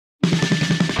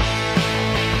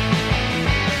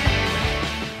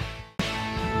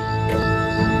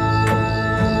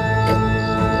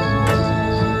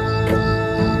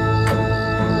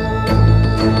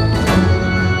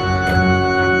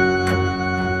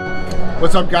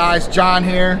What's up, guys? John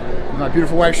here with my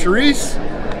beautiful wife, Charisse,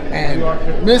 and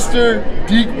Mr.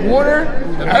 Deke Warner,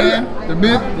 the man, the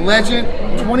myth, the legend.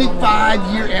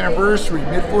 25-year anniversary,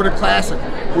 Mid-Florida Classic.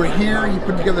 We're here. He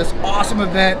put together this awesome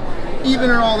event. Even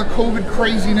in all the COVID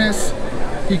craziness,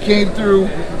 he came through.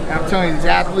 And I'm telling you, these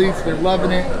athletes, they're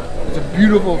loving it. It's a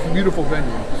beautiful, beautiful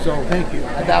venue. So thank you.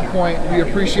 At that point, we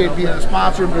appreciate being a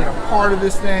sponsor, being a part of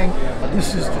this thing.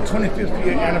 This is the 25th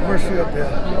year anniversary of the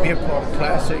Mid-Florida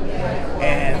Classic,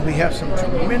 and we have some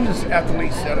tremendous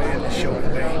athletes that are in the show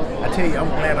today. I tell you, I'm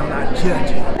glad I'm not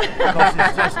judging, because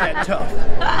it's just that tough.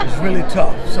 It's really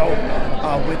tough. So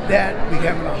with that, we're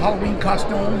having a Halloween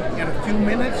costume in a few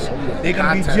minutes. They're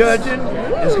going to be judging.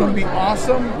 It's going to be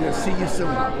awesome. We'll see you soon.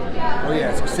 Oh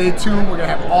yeah, so stay tuned. We're going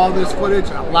to have all this footage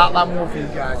and a lot more for you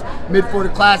guys.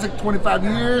 Mid-Florida Classic, 25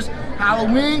 years,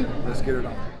 Halloween. Let's get it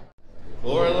on.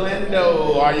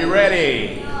 Orlando, are you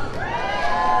ready?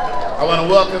 I want to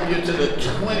welcome you to the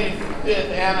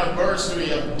 25th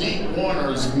anniversary of Deke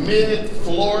Warner's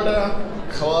Mid-Florida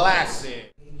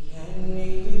Classic. Can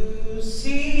you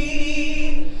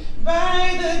see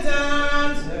by the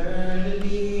dawn's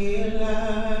early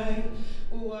light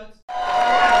what?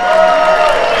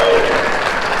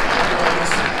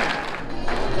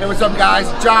 Hey, what's up, guys?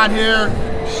 John here,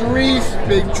 Charisse,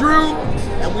 Big Drew,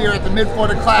 and we are at the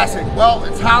Mid-Florida Classic. Well,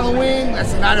 it's Halloween.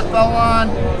 That's the night it fell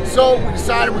on. So we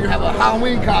decided we're going to have a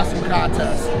Halloween costume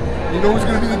contest. You know who's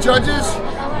going to be the judges?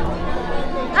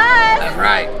 Us! That's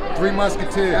right. Three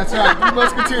Musketeers. That's right. Three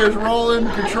Musketeers rolling,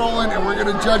 controlling, and we're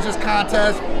going to judge this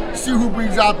contest, see who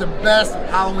brings out the best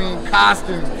Halloween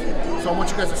costumes. So I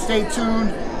want you guys to stay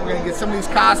tuned. We're going to get some of these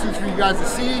costumes for you guys to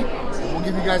see. And we'll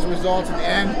give you guys the results at the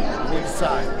end. We'll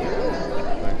decide.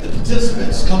 The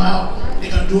participants come out, they're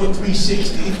going to do a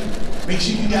 360. Make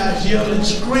sure you guys yell and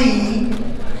scream.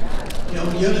 You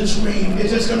know, yell and scream. They're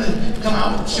just going to come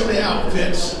out and show their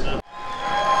outfits.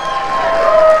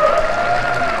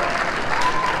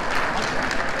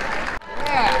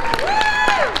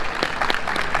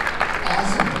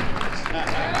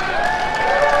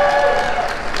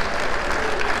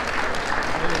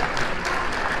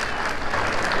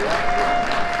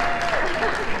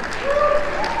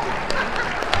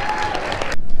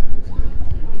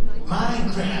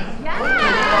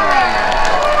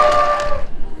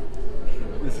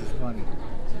 This is funny.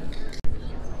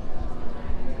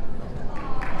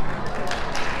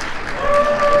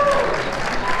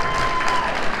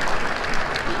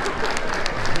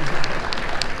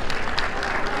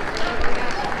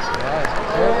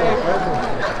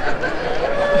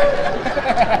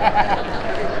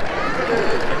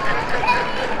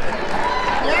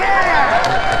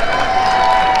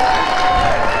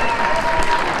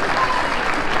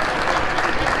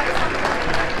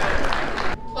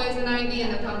 Poison ivy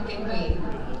and the pumpkin queen.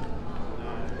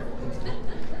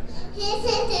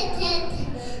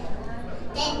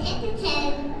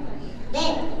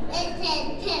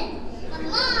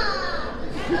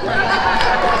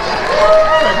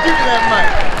 Give me that mic.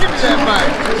 Give me that mic.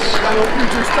 Little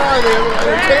future star there, little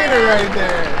entertainer right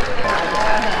there.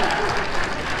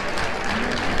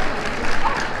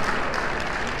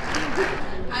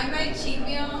 I might cheat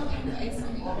meal and ice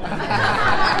cream.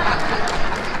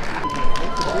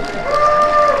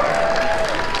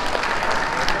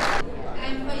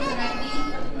 And poison ivy.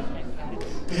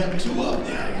 We have two up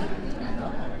there.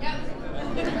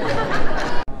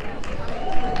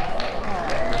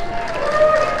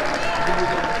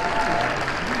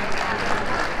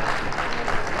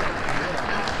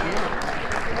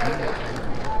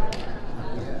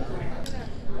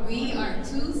 We are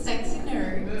two sexy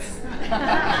nerds.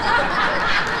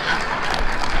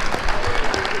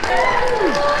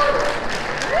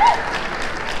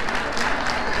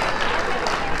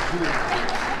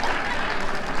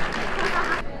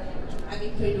 I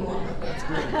mean, pretty warm. That's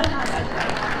great.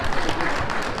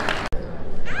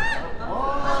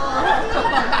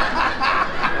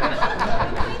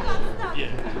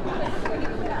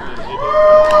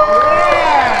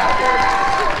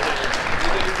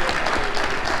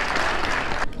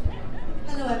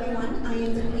 Hello everyone, I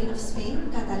am the Queen of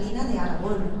Spain, Catalina de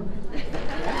Aragon.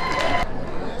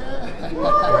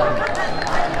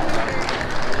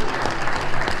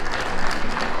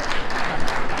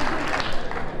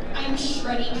 I'm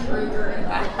Shreddy Krueger.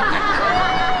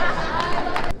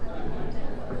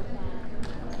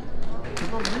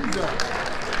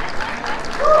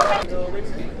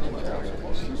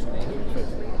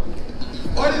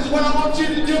 Audience, what I want you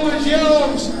to do is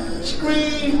yell,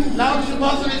 scream, loud as you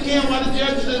possibly can while the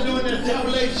judges are doing their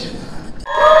tabulation.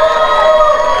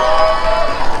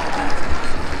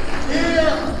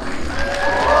 Here.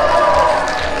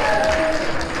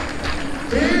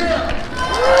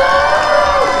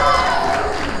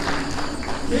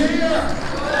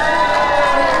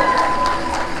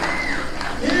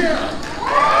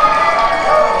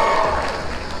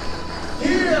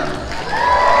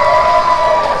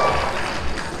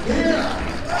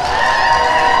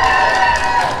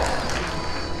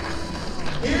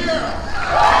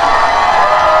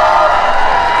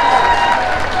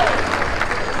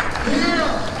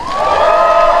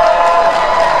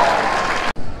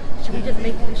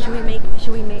 Like, should we make the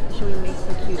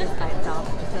cutest by itself?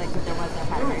 I feel like there was a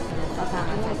category for this. That's how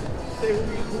I'm like.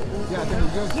 Yeah, I think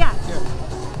we're good. Yeah.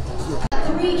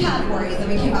 3 categories that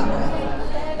we came up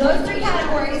with. Those 3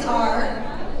 categories are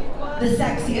the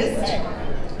sexiest,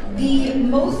 the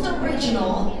most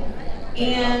original,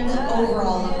 and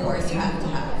overall, of course, you have to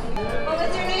have. What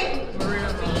was your name?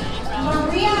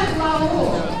 Maria and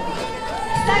Raul.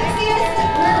 Sexiest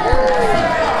girls.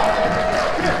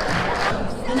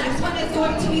 The next one is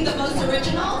going to be the most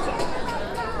original.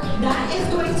 That is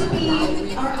going to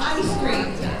be our ice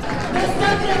cream. This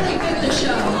definitely fit the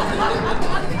show.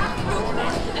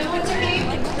 And what's your name?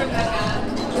 Rebecca.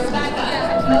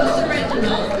 Most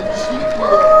original.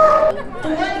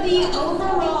 For the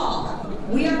overall,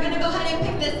 we are going to go ahead and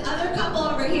pick this other couple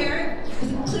over here.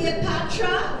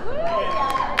 Cleopatra.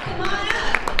 Come on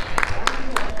up.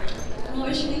 What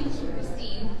was your name?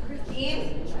 Christine. Christine?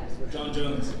 John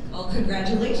Jones. Oh,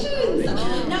 congratulations.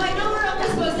 Now, I know we're only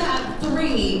supposed to have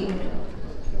 3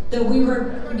 that we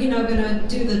were, gonna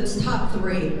do the top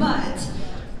 3, but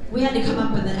we had to come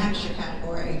up with an extra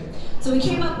category. So we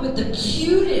came up with the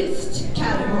cutest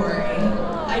category.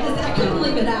 I couldn't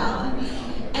leave it out.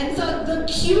 And so the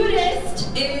cutest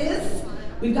is,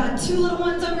 we've got 2 little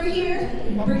ones over here.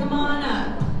 Bring them on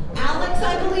up. Alex,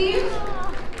 I believe.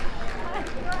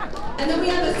 And then we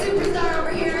have a superstar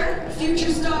over here,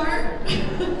 future star.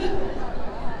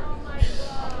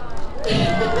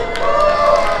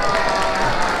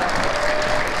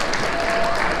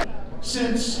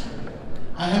 Since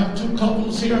I have 2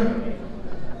 couples here,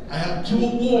 I have 2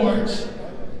 awards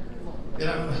that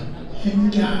I'm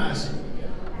giving you guys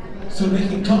so they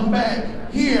can come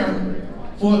back here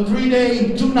for a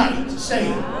 3-day, 2-night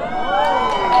stay.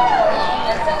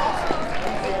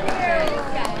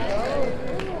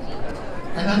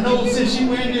 And I know since she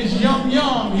wearing this yum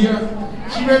here,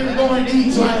 she ready to go and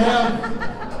eat, so I have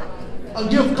a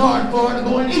gift card for her to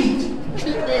go and eat.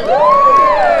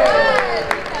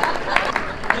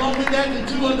 Along with that,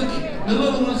 the 2 other, the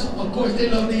little ones, of course, they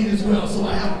love to eat as well, so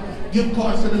I have gift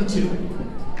cards for them too.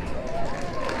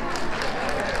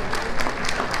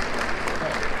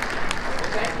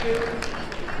 Thank you.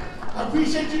 I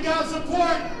appreciate you guys'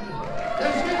 support.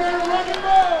 Let's get ready to rock and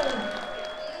roll.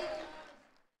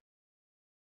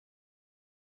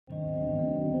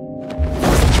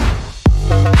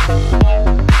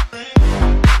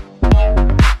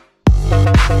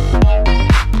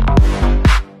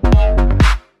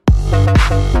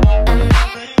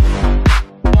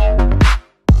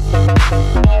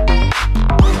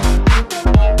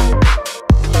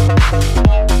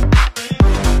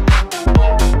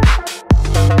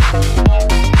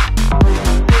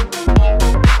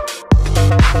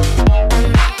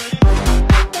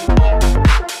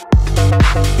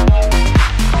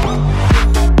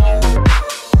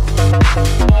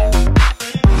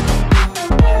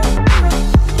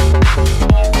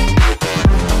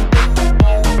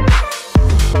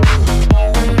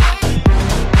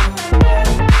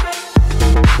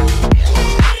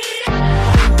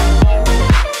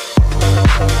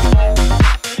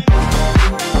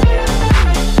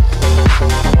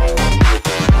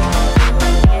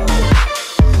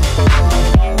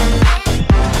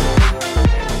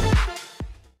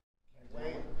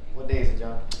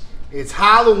 It's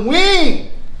Halloween,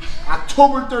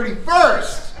 October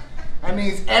 31st. That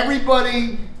means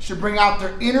everybody should bring out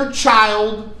their inner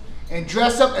child and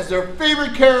dress up as their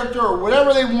favorite character or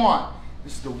whatever they want.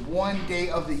 This is the one day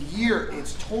of the year.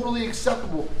 It's totally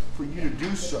acceptable for you to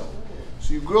do so.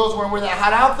 So you girls want to wear that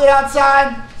hot outfit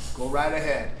outside? Go right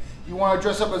ahead. You want to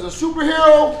dress up as a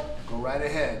superhero? Go right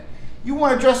ahead. You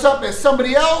want to dress up as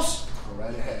somebody else? Go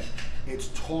right ahead. It's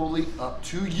totally up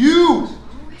to you.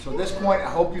 So at this point, I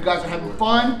hope you guys are having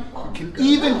fun. You can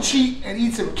even cheat and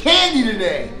eat some candy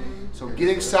today. So get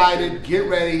excited, get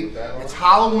ready. It's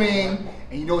Halloween,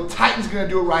 and you know Titan's gonna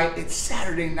do it right. It's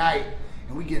Saturday night,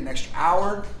 and we get an extra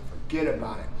hour. Forget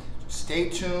about it. So stay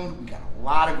tuned. We got a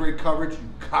lot of great coverage. You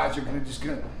guys are just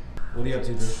gonna. What are you up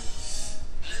to, dude?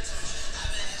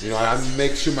 You know, I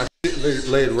make sure my shit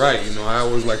laid right. You know, I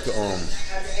always like to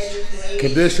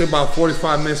condition about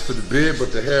 45 minutes for the beard,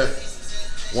 but the hair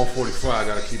 145. I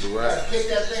gotta keep it right. Kick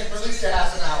that thing for at least a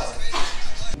half an hour.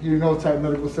 You know, Titan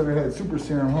Medical Center had super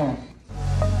serum, huh?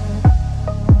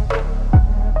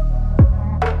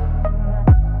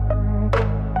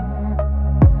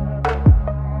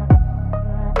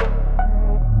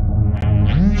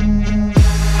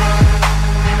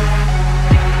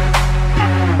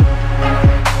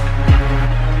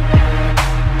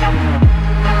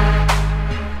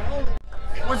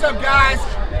 What's up, guys?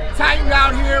 Titan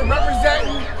out here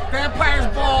representing Vampires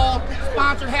Ball,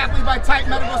 sponsored halfway by Titan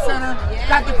Medical Center.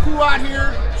 Got the crew out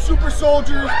here, super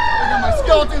soldiers. I got my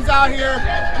skeletons out here.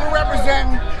 We're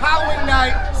representing Halloween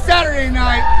night, Saturday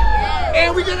night,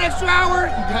 and we get an extra hour.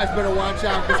 You guys better watch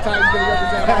out because Titan's going to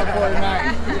represent hardcore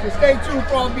tonight. So stay tuned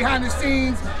for all the behind the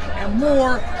scenes and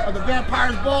more of the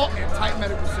Vampires Ball and Titan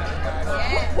Medical Center, guys.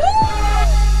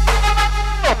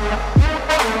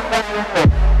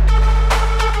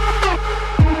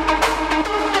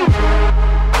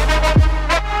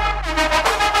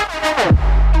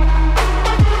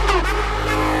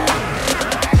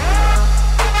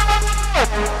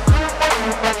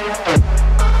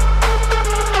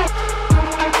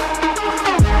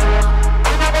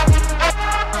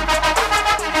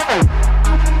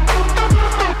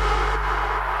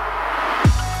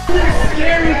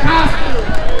 Scary costume.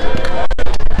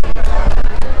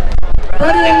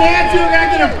 Buddy and Nancy are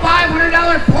gonna get a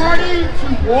 $500 party to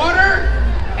water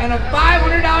and a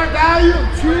 $500 value of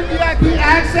 2 VIP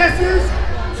accesses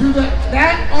to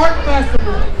that art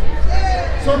festival.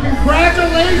 So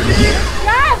congratulations!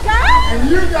 And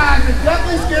you guys are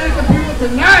definitely scaring some people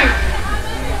tonight.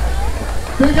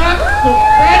 Big up to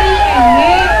Freddie and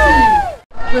Nancy.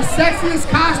 The sexiest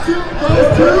costume goes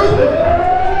to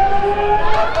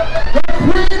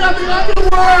Queen of the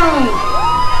Underworld!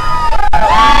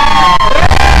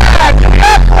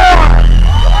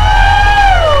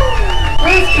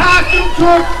 This costume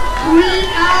took 3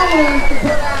 hours to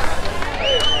put out.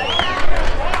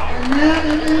 And man,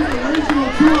 it is original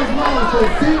too as well. So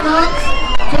big ups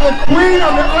to the Queen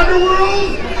of the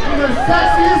Underworld in her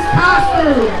sexiest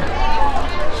costume.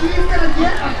 She's gonna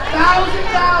get a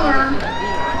 $1,000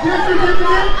 gift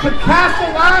certificate to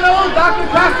Castellano, Dr.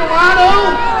 Castellano.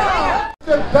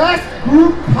 The best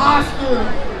group costume.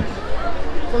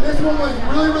 So this one was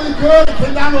really, really good. It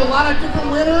came down to a lot of different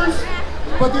winners,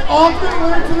 but the ultimate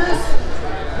winner to this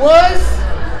was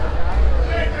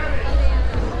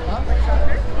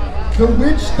the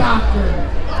Witch Doctor.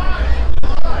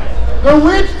 The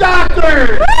Witch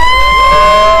Doctor!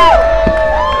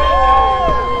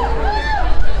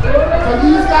 So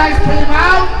these guys came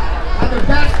out at the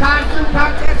best costume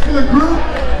contest for the group.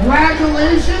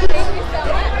 Congratulations!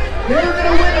 They're going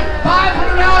to win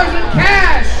 $500 in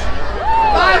cash,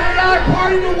 $500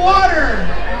 party to water,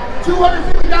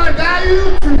 $250 value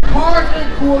to Cars and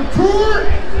Couture,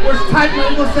 which Titan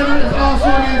Medical Center is also a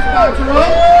main sponsor of.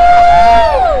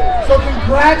 So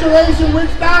congratulations,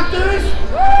 Witch Doctors,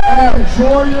 and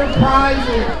enjoy your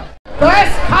prizes.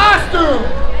 Best costume!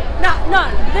 No,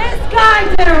 this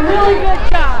guy did a really good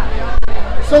job.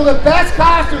 So the best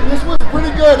costume, this was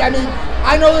pretty good. I mean,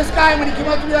 I know this guy, when he came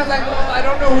up to me, I was like, well, I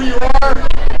don't know who you are.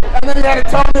 And then he had to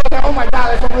tell me, like, oh my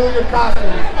God, that's a really good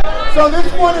costume. So this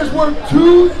one is worth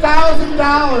 $2,000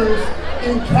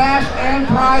 in cash and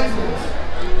prizes.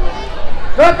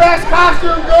 The best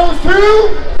costume goes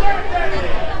to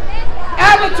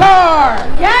Avatar!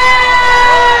 Yeah!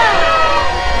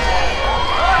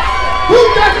 Who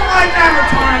doesn't like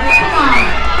Avatar? Come on.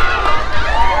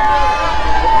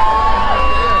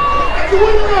 You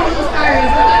wouldn't know who this guy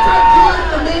is, but that's how good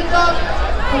the makeup,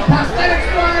 the prosthetics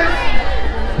was.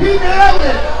 He nailed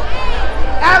it.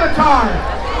 Avatar.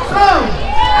 So,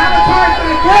 Avatar's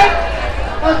gonna get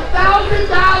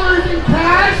 $1,000 in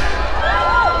cash.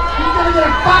 He's gonna get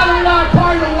a $500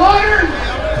 party to water.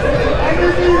 And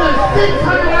this is a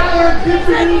 $600 gift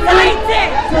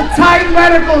to Titan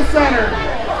Medical Center.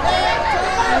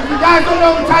 If you guys don't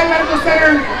know the Titan Medical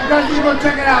Center, you guys need to go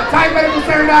check it out.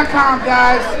 TitanMedicalCenter.com,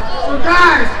 guys. So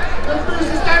guys, let's finish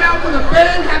this night out with a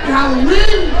bang. Happy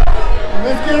Halloween. And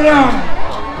let's get it on.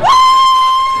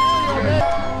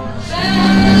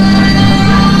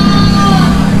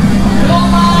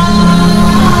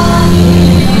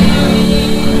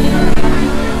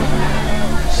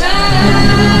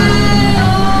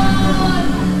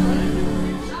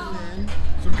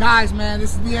 So guys, man,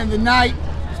 this is the end of the night.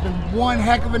 It's been one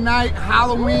heck of a night.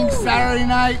 Halloween, Saturday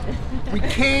night. We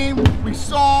came, we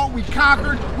saw, we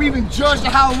conquered. We even judged the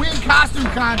Halloween costume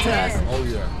contest. Oh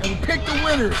yeah. And we picked the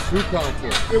winners. 2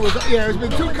 contests. There's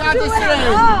been 2 contests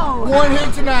today. 1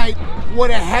 here tonight. What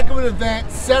a heck of an event.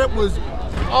 Setup was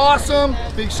awesome.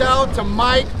 Big shout out to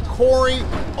Mike, Corey,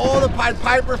 all the Pied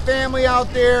Piper family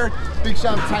out there. Big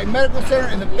shout out to Titan Medical Center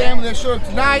and the family that showed up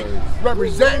tonight,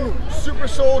 representing super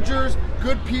soldiers,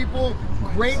 good people,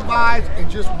 great vibes, and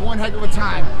just one heck of a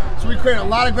time. So we created a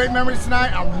lot of great memories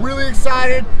tonight. I'm really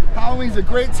excited. Halloween's a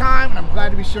great time, and I'm glad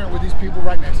to be sharing it with these people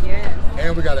right next to me.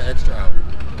 And we got an extra hour.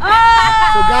 So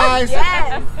guys,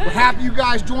 we're happy you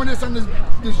guys joined us on this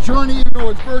journey, even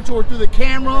though it's virtual or through the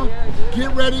camera.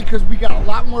 Get ready because we got a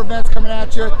lot more events coming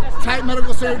at you.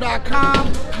 TypeMedicalCenter.com.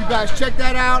 You guys check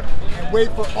that out and wait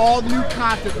for all the new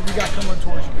content that we got coming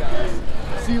towards you guys.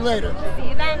 See you later. See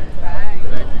you then.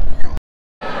 Thank you.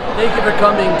 Thank you for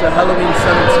coming to Helloween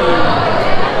 17.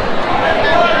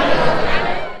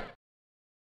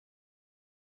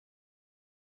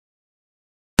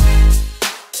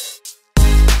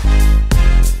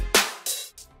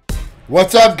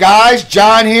 What's up, guys?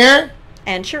 John here.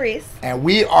 And Charisse. And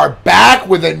we are back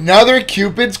with another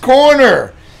Cupid's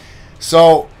Corner.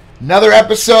 So, another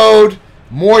episode,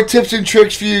 more tips and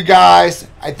tricks for you guys.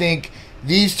 I think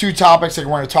these two topics that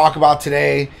we're going to talk about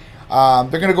today, they're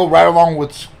going to go right along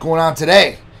with what's going on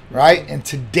today, right? In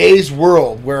today's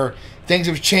world where things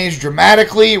have changed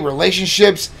dramatically,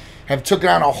 relationships have taken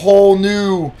on a whole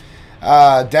new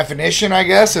definition, I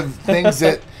guess, of things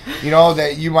that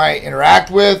that you might interact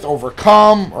with,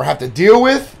 overcome, or have to deal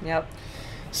with. Yep.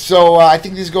 So I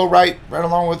think these go right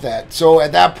along with that. So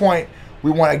at that point,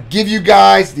 we want to give you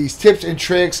guys these tips and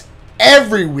tricks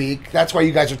every week. That's why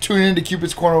you guys are tuning into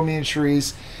Cupid's Corner with me and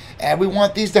Charisse. And we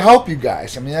want these to help you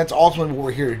guys. I mean, that's ultimately what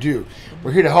we're here to do.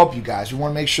 We're here to help you guys. We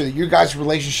want to make sure that your guys'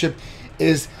 relationship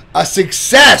is a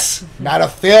success, not a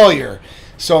failure.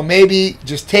 So maybe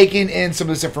just taking in some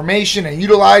of this information and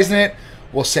utilizing it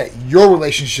will set your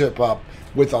relationship up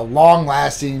with a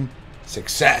long-lasting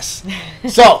success.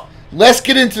 So, let's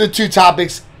get into the two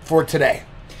topics for today.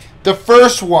 The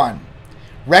first one,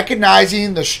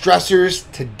 recognizing the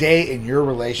stressors today in your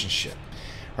relationship,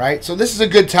 right? So this is a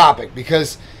good topic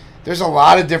because there's a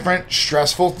lot of different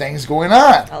stressful things going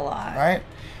on. A lot. Right?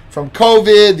 From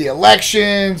COVID, the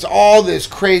elections, all this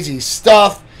crazy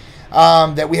stuff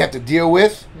that we have to deal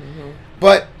with. Mm-hmm.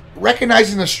 But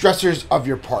recognizing the stressors of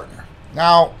your partner.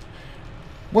 Now,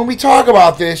 when we talk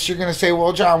about this, you're going to say,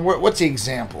 well, John, what's the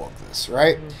example of this,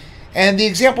 right? Mm-hmm. And the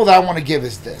example that I want to give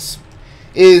is this.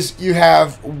 Is you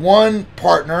have one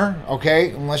partner, okay,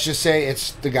 and let's just say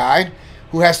it's the guy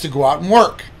who has to go out and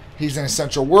work. He's an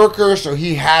essential worker, so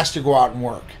he has to go out and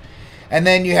work. And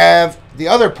then you have the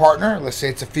other partner, let's say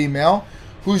it's a female,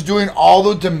 who's doing all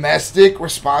the domestic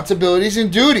responsibilities and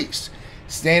duties.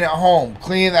 Staying at home,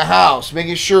 cleaning the house,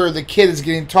 making sure the kid is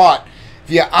getting taught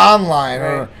via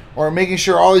online, or making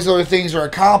sure all these other things are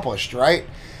accomplished, right?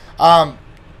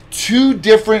 Two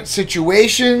different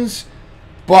situations,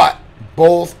 but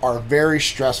both are very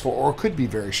stressful or could be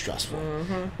very stressful,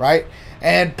 right?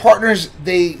 And partners,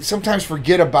 they sometimes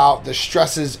forget about the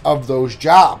stresses of those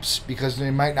jobs because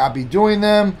they might not be doing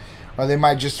them, or they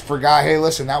might just forgot, hey,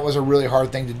 listen, that was a really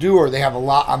hard thing to do, or they have a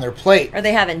lot on their plate. Or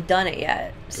they haven't done it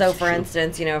yet. So, for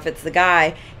instance, if it's the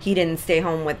guy, he didn't stay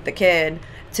home with the kid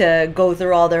to go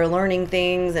through all their learning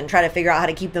things and try to figure out how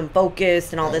to keep them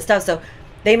focused and all this stuff. So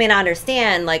they may not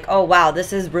understand, like, oh, wow,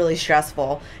 this is really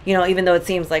stressful. Even though it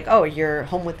seems like, oh, you're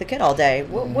home with the kid all day.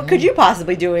 What could you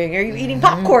possibly doing? Are you eating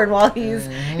popcorn while he's,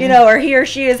 or he or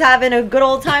she is having a good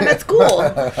old time at school?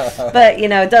 But,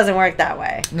 it doesn't work that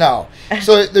way. No.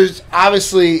 So there's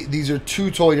obviously, these are two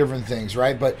totally different things,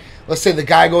 right? But let's say the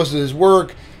guy goes to his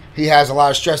work. He has a lot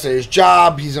of stress at his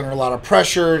job. He's under a lot of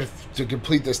pressure to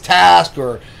complete this task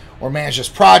or manage this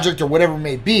project or whatever it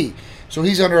may be. So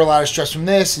he's under a lot of stress from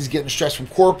this. He's getting stress from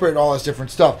corporate, all this different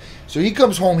stuff. So he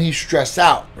comes home, he's stressed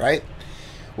out, right?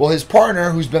 Well, his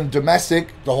partner, who's been domestic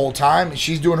the whole time,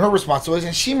 she's doing her responsibilities,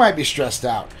 and she might be stressed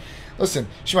out. Listen,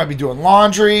 she might be doing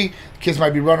laundry. Kids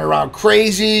might be running around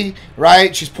crazy,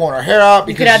 right? She's pulling her hair out.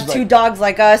 You could have two dogs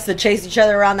like us that chase each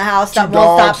other around the house. That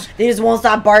won't stop. They just won't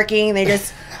stop barking. They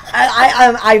just...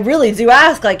 I really do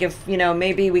ask, like, if,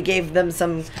 maybe we gave them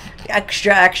some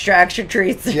extra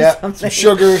treats or something. Some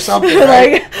sugar or something,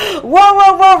 right? Like,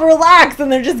 whoa, relax.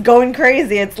 And they're just going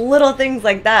crazy. It's little things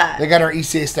like that. They got our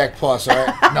ECA Stack Plus, all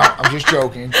right? No, I'm just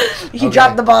joking. You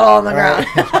dropped the bottle on the ground.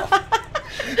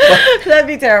 That'd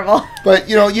be terrible. But,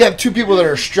 you have two people that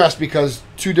are stressed because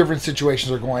two different situations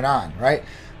are going on, right?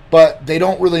 But they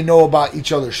don't really know about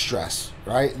each other's stress,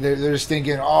 right? They're just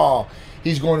thinking, oh,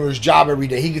 he's going to his job every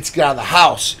day. He gets to get out of the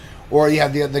house. Or you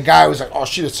have the guy who's like, oh,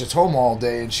 she just sits home all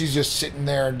day, and she's just sitting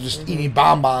there and just eating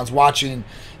bonbons, watching,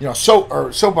 soap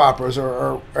operas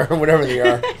or whatever they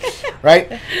are,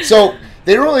 right? So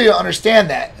they don't really understand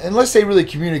that unless they really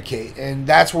communicate, and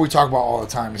that's what we talk about all the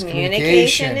time. Is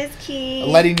communication is key.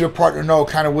 Letting your partner know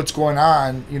kind of what's going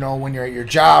on, when you're at your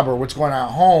job or what's going on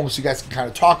at home, so you guys can kind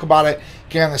of talk about it,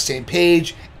 get on the same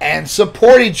page, and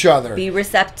support each other. Be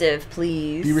receptive,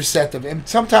 please. Be receptive, and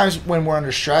sometimes when we're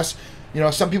under stress,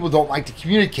 some people don't like to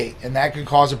communicate, and that can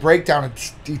cause a breakdown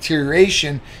and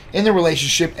deterioration in the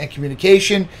relationship and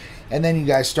communication. and then you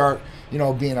guys start, you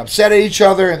know, being upset at each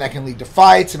other, and that can lead to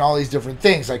fights and all these different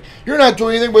things. Like, you're not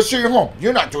doing anything but sit at home.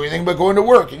 You're not doing anything but going to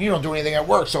work, and you don't do anything at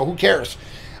work, so who cares?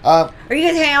 Or you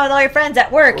guys hang out with all your friends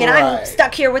at work, and I'm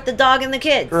stuck here with the dog and the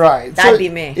kids. Right. That'd be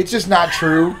me. It's just not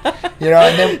true. You know,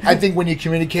 and then I think when you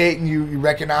communicate and you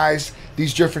recognize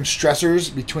these different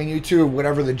stressors between you two,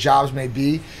 whatever the jobs may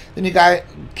be, then you guys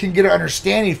can get an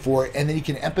understanding for it, and then you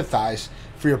can empathize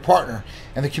for your partner.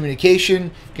 And the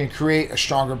communication can create a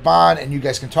stronger bond, and you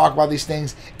guys can talk about these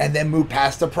things and then move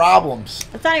past the problems.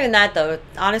 It's not even that, though,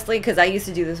 honestly, because I used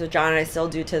to do this with John, and I still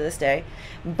do to this day.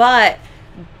 But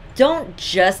don't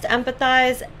just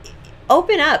empathize.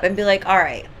 Open up and be like, all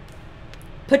right,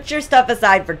 put your stuff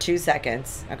aside for 2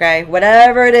 seconds, okay?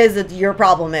 Whatever it is that your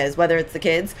problem is, whether it's the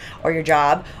kids or your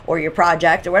job or your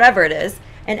project or whatever it is,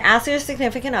 and ask your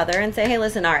significant other and say, hey,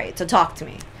 listen, all right, so talk to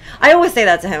me. I always say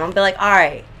that to him. I'll be like, all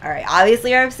right,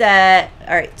 obviously you're upset.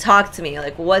 All right, talk to me.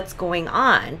 Like, what's going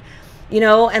on? You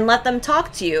know, and let them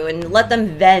talk to you and let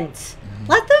them vent.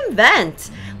 Let them vent.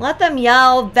 Let them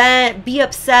yell, vent, be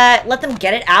upset. Let them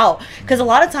get it out. Because a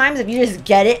lot of times if you just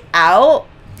get it out,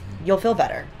 you'll feel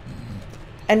better.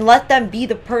 And let them be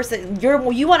the person.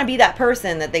 You want to be that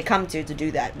person that they come to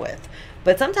do that with.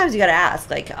 But sometimes you got to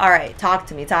ask, like, all right, talk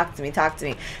to me, talk to me, talk to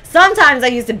me. Sometimes I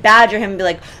used to badger him and be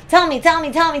like, tell me. And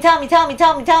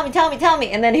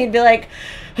then he'd be like,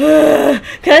 can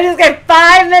I just get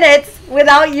 5 minutes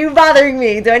without you bothering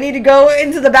me? Do I need to go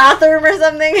into the bathroom or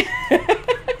something?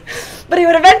 But he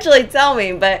would eventually tell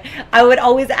me, but I would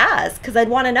always ask because I'd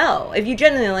want to know. If you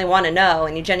genuinely want to know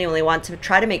and you genuinely want to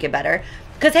try to make it better.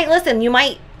 Because, hey, listen, you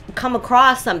might come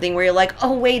across something where you're like,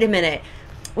 oh, wait a minute.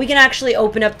 We can actually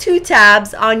open up 2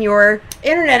 tabs on your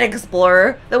Internet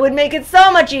Explorer that would make it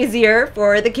so much easier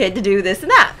for the kid to do this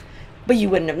and that. But you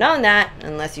wouldn't have known that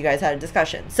unless you guys had a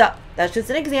discussion. So that's just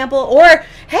an example. Or,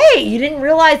 hey, you didn't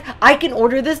realize I can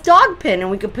order this dog pin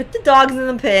and we could put the dogs in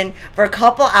the pin for a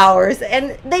couple hours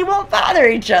and they won't bother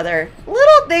each other.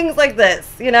 Little things like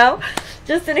this, you know?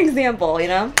 Just an example, you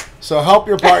know? So help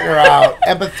your partner out,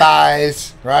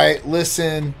 empathize, right?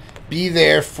 Listen, be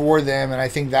there for them, and I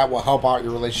think that will help out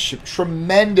your relationship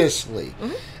tremendously.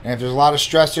 And if there's a lot of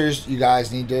stressors, you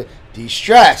guys need to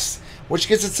de-stress, which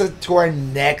gets us to our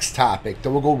next topic that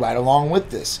will go right along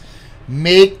with this.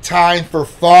 Make time for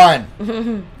fun,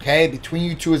 okay, between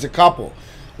you two as a couple.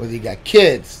 Whether you got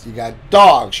kids, you got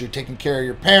dogs, you're taking care of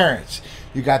your parents,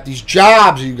 you got these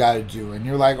jobs you got to do, and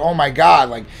you're like, oh my God,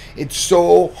 like, it's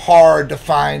so hard to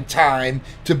find time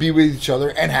to be with each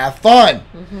other and have fun.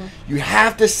 You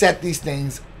have to set these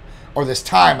things or this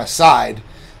time aside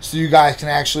so you guys can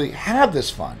actually have this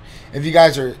fun. If you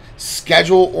guys are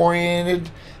schedule oriented,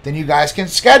 then you guys can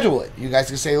schedule it. You guys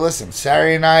can say, listen,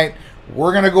 Saturday night,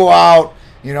 we're going to go out.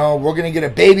 You know, we're going to get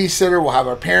a babysitter. We'll have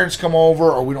our parents come over,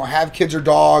 or we don't have kids or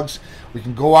dogs. We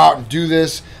can go out and do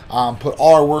this, put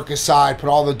all our work aside, put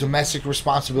all the domestic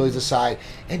responsibilities aside,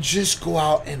 and just go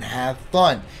out and have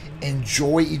fun.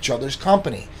 Enjoy each other's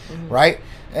company, right?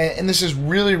 And this is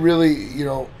really, really, you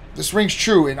know, this rings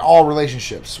true in all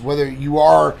relationships, whether you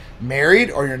are married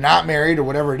or you're not married or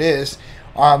whatever it is.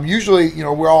 Usually, you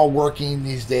know, we're all working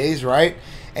these days, right?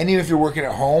 And even if you're working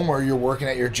at home or you're working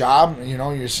at your job, you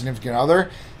know, your significant other,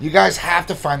 you guys have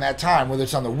to find that time, whether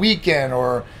it's on the weekend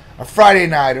or a Friday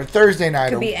night or Thursday night.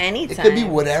 It could be any time. It could be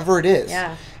whatever it is.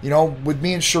 Yeah. You know, with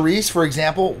me and Charisse, for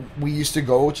example, we used to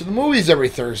go to the movies every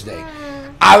Thursday.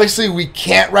 Obviously, we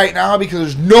can't right now because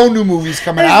there's no new movies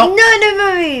coming out. No new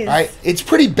movies. Right? It's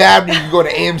pretty bad when you can go to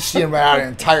AMC and rent out an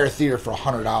entire theater for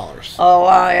 $100. Oh,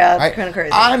 wow, yeah, that's right? kind of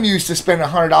crazy. I'm used to spending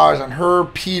 $100 on her,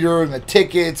 Peter, and the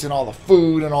tickets and all the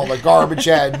food and all the garbage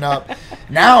adding up.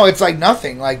 Now it's like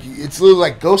nothing. Like, it's literally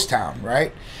like ghost town,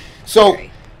 right? So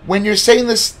when you're setting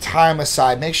this time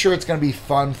aside, make sure it's going to be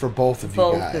fun for both of you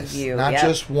guys. Both of you, not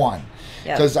just one.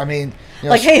 Because, I mean... You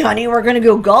know, like, hey, honey, we're going to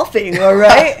go golfing, all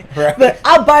right? Right. But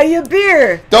I'll buy you a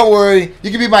beer. Don't worry.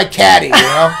 You can be my caddy, you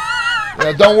know? You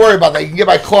know, don't worry about that. You can get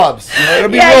my clubs. You know,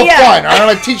 it'll be real fun. I'm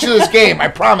going to teach you this game. I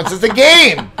promise. It's a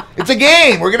game. It's a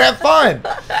game. We're going to have fun.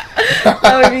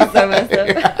 That would be so messed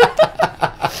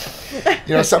up.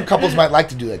 You know, some couples might like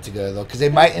to do that together, though, because they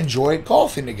might enjoy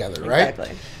golfing together, right?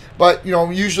 Exactly. But, you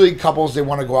know, usually couples, they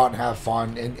want to go out and have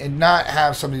fun and not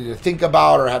have something to think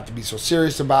about or have to be so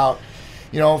serious about.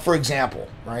 You know, for example,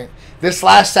 right? This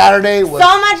last Saturday was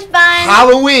so much fun.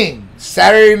 Helloween,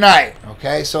 Saturday night.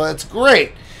 Okay, so that's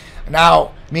great.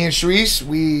 Now, me and Charisse,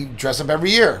 we dress up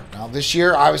every year. Now, this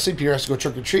year, obviously, Peter has to go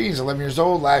trick-or-treating. He's 11 years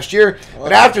old last year.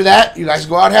 But after that, you guys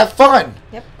go out and have fun.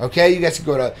 Yep. Okay, you guys can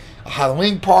go to a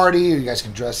Halloween party. Or you guys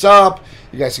can dress up.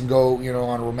 You guys can go, you know,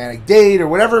 on a romantic date or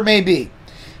whatever it may be.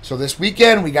 So this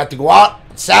weekend, we got to go out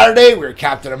Saturday, we were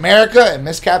Captain America and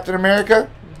Miss Captain America.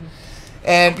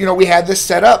 And, you know, we had this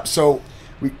set up. So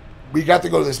we got to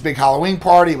go to this big Halloween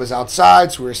party. It was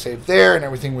outside, so we were safe there, and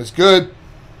everything was good.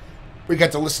 We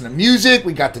got to listen to music.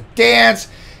 We got to dance.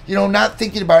 You know, not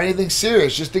thinking about anything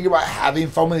serious. Just thinking about having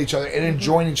fun with each other and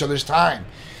enjoying each other's time.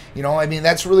 You know, I mean,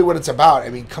 that's really what it's about. I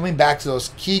mean, coming back to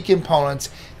those key components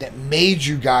that made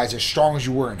you guys as strong as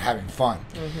you were and having fun.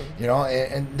 You know,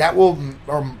 and that will,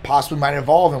 or possibly might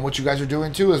evolve in what you guys are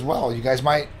doing too as well. You guys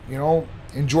might, you know,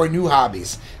 enjoy new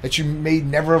hobbies that you may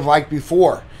never have liked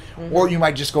before. Or you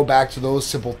might just go back to those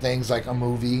simple things like a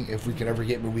movie, if we can ever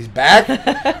get movies back,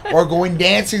 or going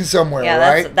dancing somewhere,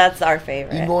 right? That's our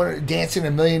favorite. You can go dancing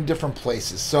in a million different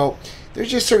places. So there's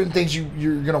just certain things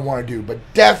you're going to want to do, but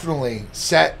definitely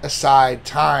set aside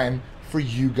time for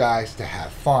you guys to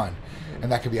have fun.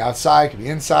 And that could be outside, could be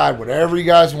inside, whatever you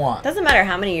guys want. Doesn't matter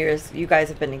how many years you guys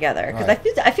have been together.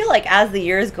 Because I feel like as the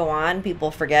years go on,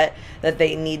 people forget that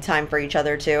they need time for each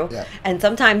other too. Yeah. And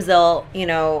sometimes they'll, you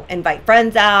know, invite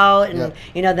friends out, and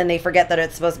you know, then they forget that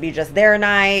it's supposed to be just their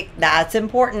night. That's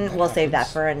important. We'll save that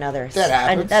for another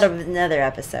another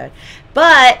episode.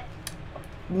 But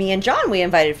me and John, we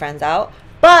invited friends out,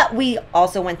 but we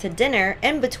also went to dinner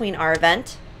in between our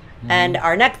event and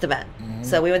our next event.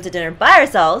 So we went to dinner by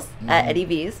ourselves at Eddie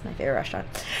V's, my favorite restaurant.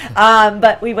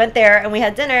 But we went there and we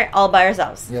had dinner all by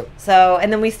ourselves. So,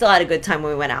 and then we still had a good time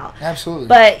when we went out. Absolutely.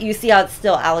 But you see how it's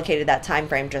still allocated that time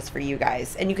frame just for you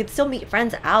guys. And you could still meet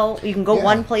friends out. You can go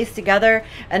one place together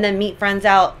and then meet friends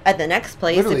out at the next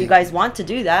place if you guys want to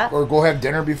do that. Or go have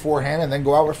dinner beforehand and then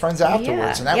go out with friends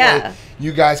afterwards. And that way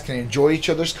you guys can enjoy each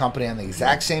other's company on the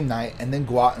exact same night and then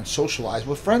go out and socialize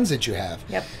with friends that you have.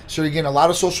 So you're getting a lot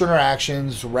of social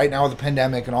interactions right now with the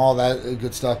pandemic and all that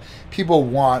good stuff. People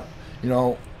want, you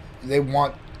know, they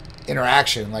want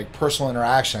interaction, like personal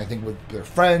interaction, I think, with their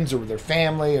friends or with their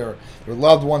family or their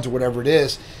loved ones or whatever it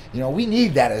is. You know, we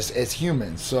need that as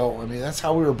humans. So, I mean, that's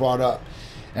how we were brought up.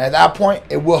 And at that point,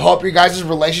 it will help your guys'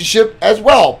 relationship as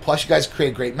well. Plus, you guys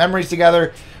create great memories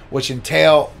together, which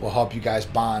entail will help you guys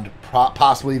bond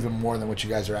possibly even more than what you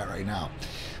guys are at right now.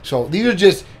 So these are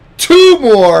just 2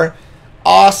 more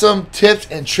awesome tips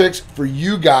and tricks for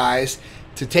you guys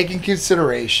to take in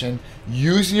consideration,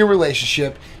 use in your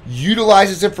relationship, utilize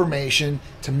this information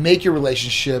to make your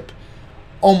relationship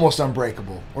almost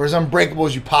unbreakable, or as unbreakable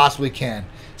as you possibly can.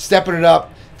 Stepping it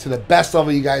up to the best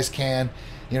level you guys can,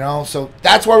 you know. So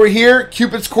that's why we're here,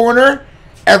 Cupid's Corner,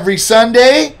 every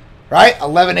Sunday, right?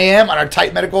 11 a.m. on our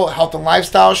Tight Medical Health and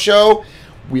Lifestyle show.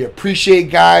 We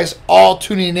appreciate guys all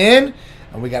tuning in,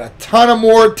 and we got a ton of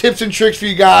more tips and tricks for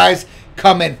you guys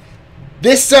coming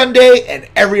this Sunday and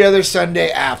every other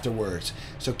Sunday afterwards.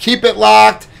 So keep it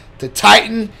locked to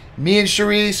Titan. Me and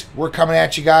Charisse, we're coming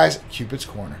at you guys, Cupid's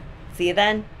Corner. See you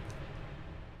then.